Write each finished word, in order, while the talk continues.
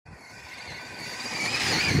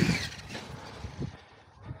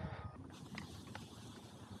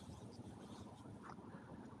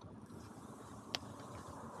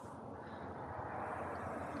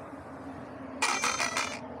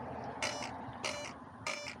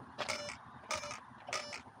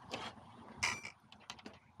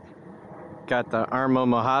Got the Arrma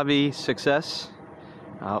Mojave Success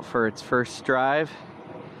out for its first drive.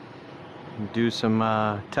 Do some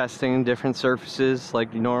testing, different surfaces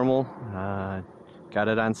like normal. Got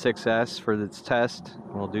it on 6S for its test.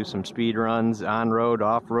 We'll do some speed runs, on-road,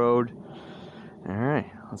 off-road.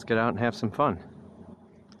 Alright, let's get out and have some fun.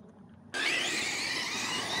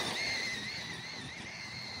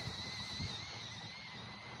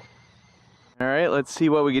 Alright, let's see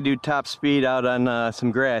what we can do top speed out on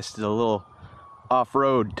some grass. Do a little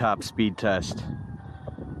off-road top speed test.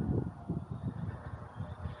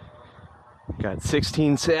 Got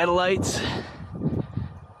 16 satellites.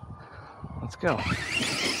 Let's go.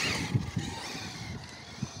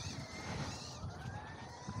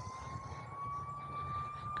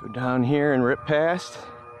 Go down here and rip past.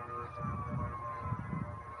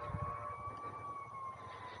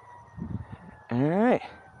 Alright,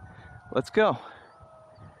 let's go.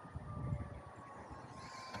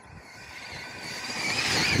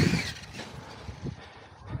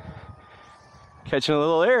 Catching a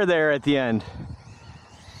little air there at the end.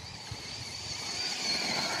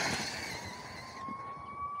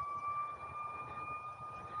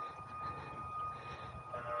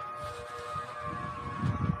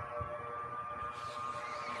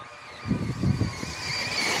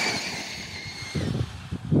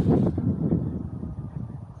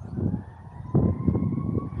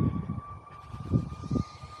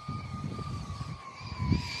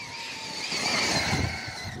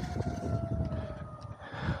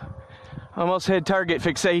 Almost had target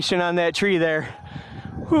fixation on that tree there.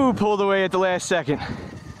 Whoo, pulled away at the last second.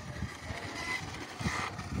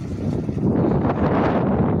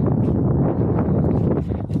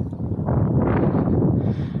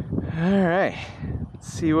 All right,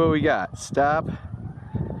 let's see what we got. Stop,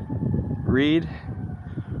 read,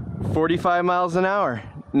 45 miles an hour.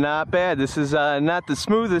 Not bad. This is not the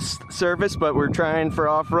smoothest surface, but we're trying for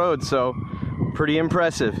off-road, so pretty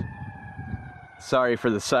impressive. Sorry for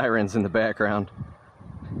the sirens in the background.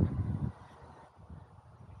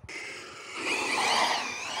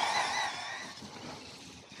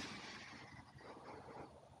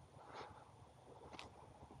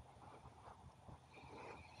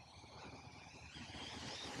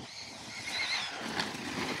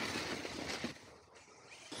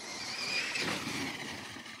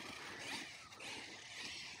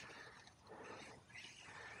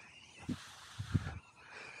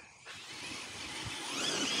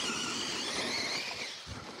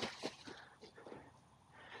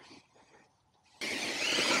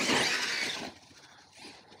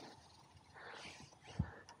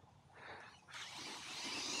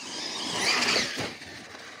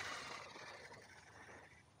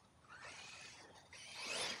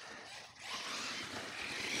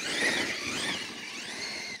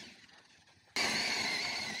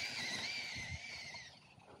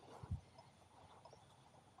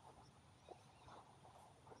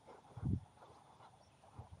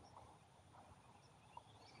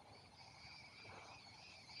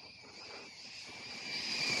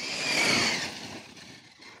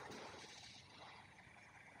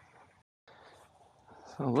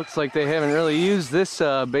 So it looks like they haven't really used this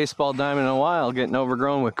baseball diamond in a while, getting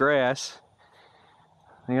overgrown with grass.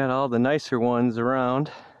 They got all the nicer ones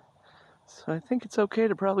around. So I think it's okay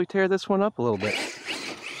to probably tear this one up a little bit.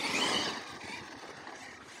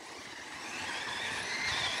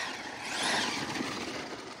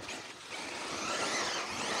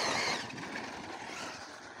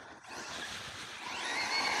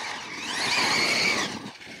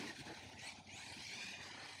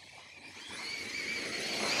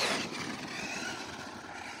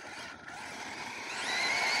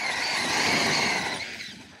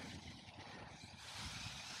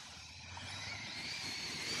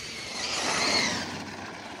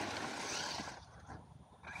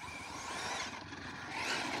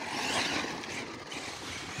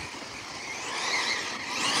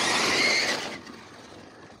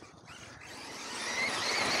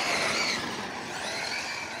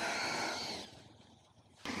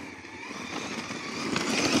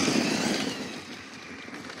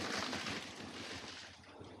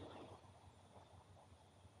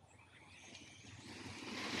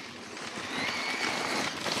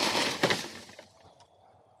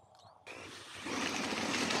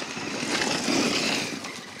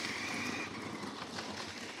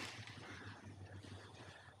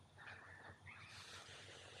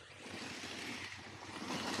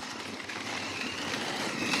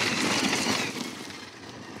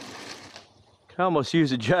 Could almost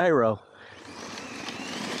use a gyro.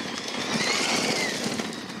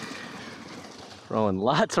 Throwing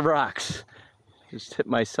lots of rocks. Just hit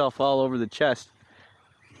myself all over the chest.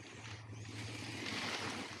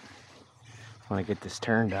 want to get this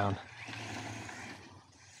turn down.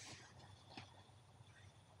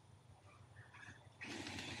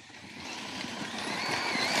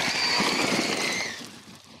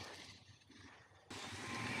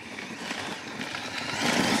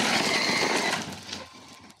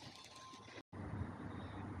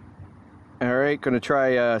 Alright, gonna try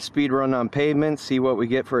a speed run on pavement, see what we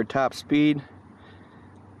get for a top speed.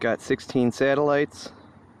 Got 16 satellites.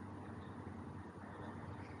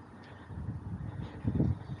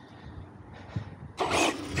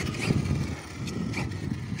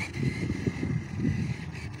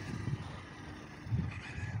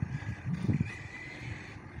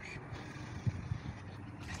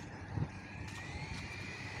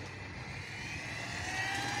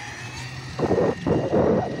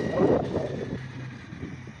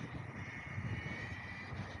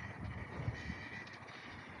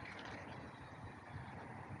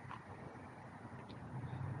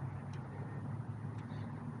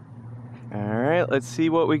 Alright, let's see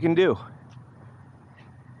what we can do.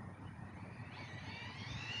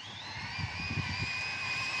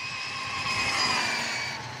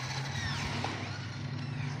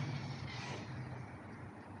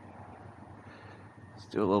 Let's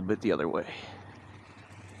do a little bit the other way.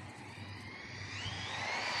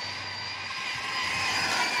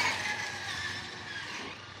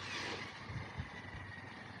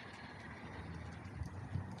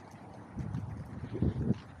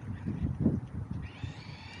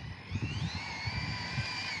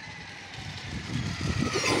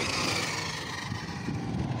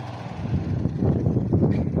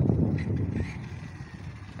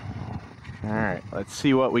 Alright, let's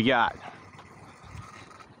see what we got.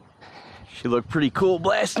 She looked pretty cool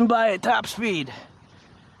blasting by at top speed.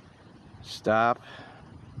 Stop.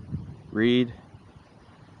 Read.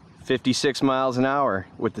 56 miles an hour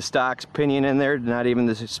with the stock pinion in there, not even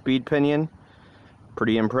the speed pinion.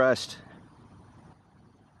 Pretty impressed.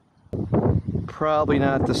 Probably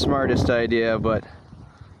not the smartest idea, but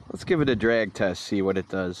let's give it a drag test, see what it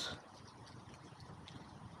does.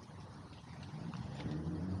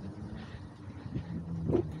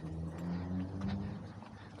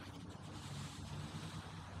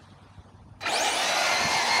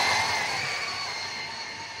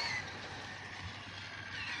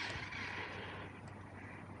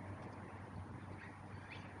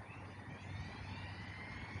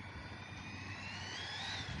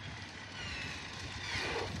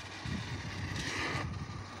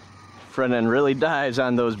 Front end really dives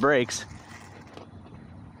on those brakes.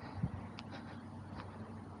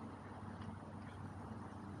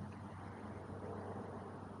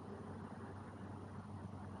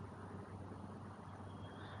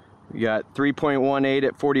 We got 3.18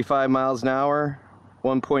 at 45 miles an hour,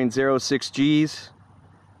 1.06 G's.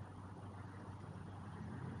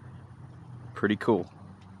 Pretty cool.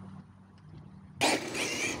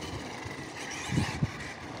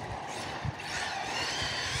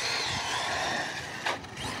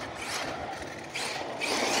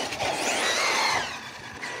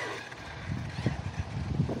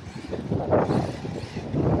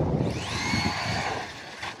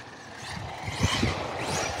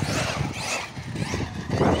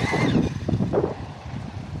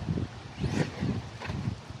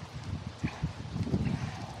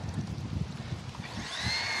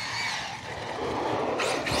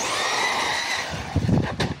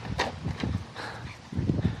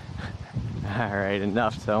 Alright,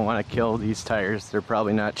 enough. So I don't want to kill these tires. They're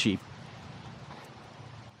probably not cheap.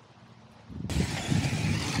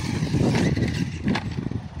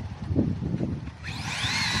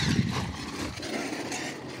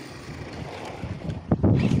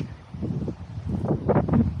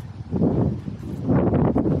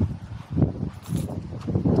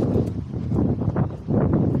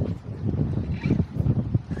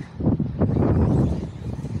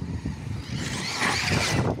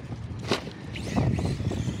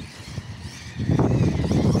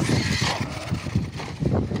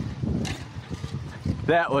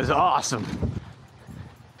 That was awesome.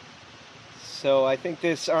 So I think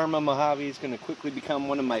this Arrma Mojave is going to quickly become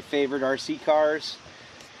one of my favorite RC cars.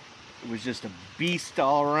 It was just a beast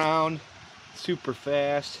all around, super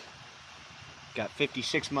fast. Got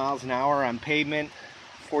 56 miles an hour on pavement,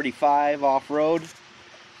 45 off-road.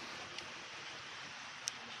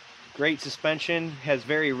 Great suspension, has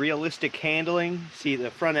very realistic handling. See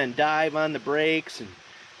the front end dive on the brakes and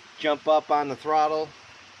jump up on the throttle.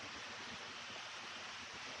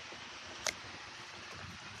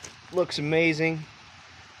 Looks amazing.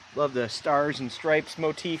 Love the stars and stripes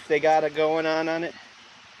motif they got going on it.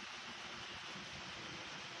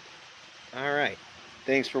 Alright,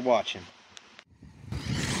 thanks for watching.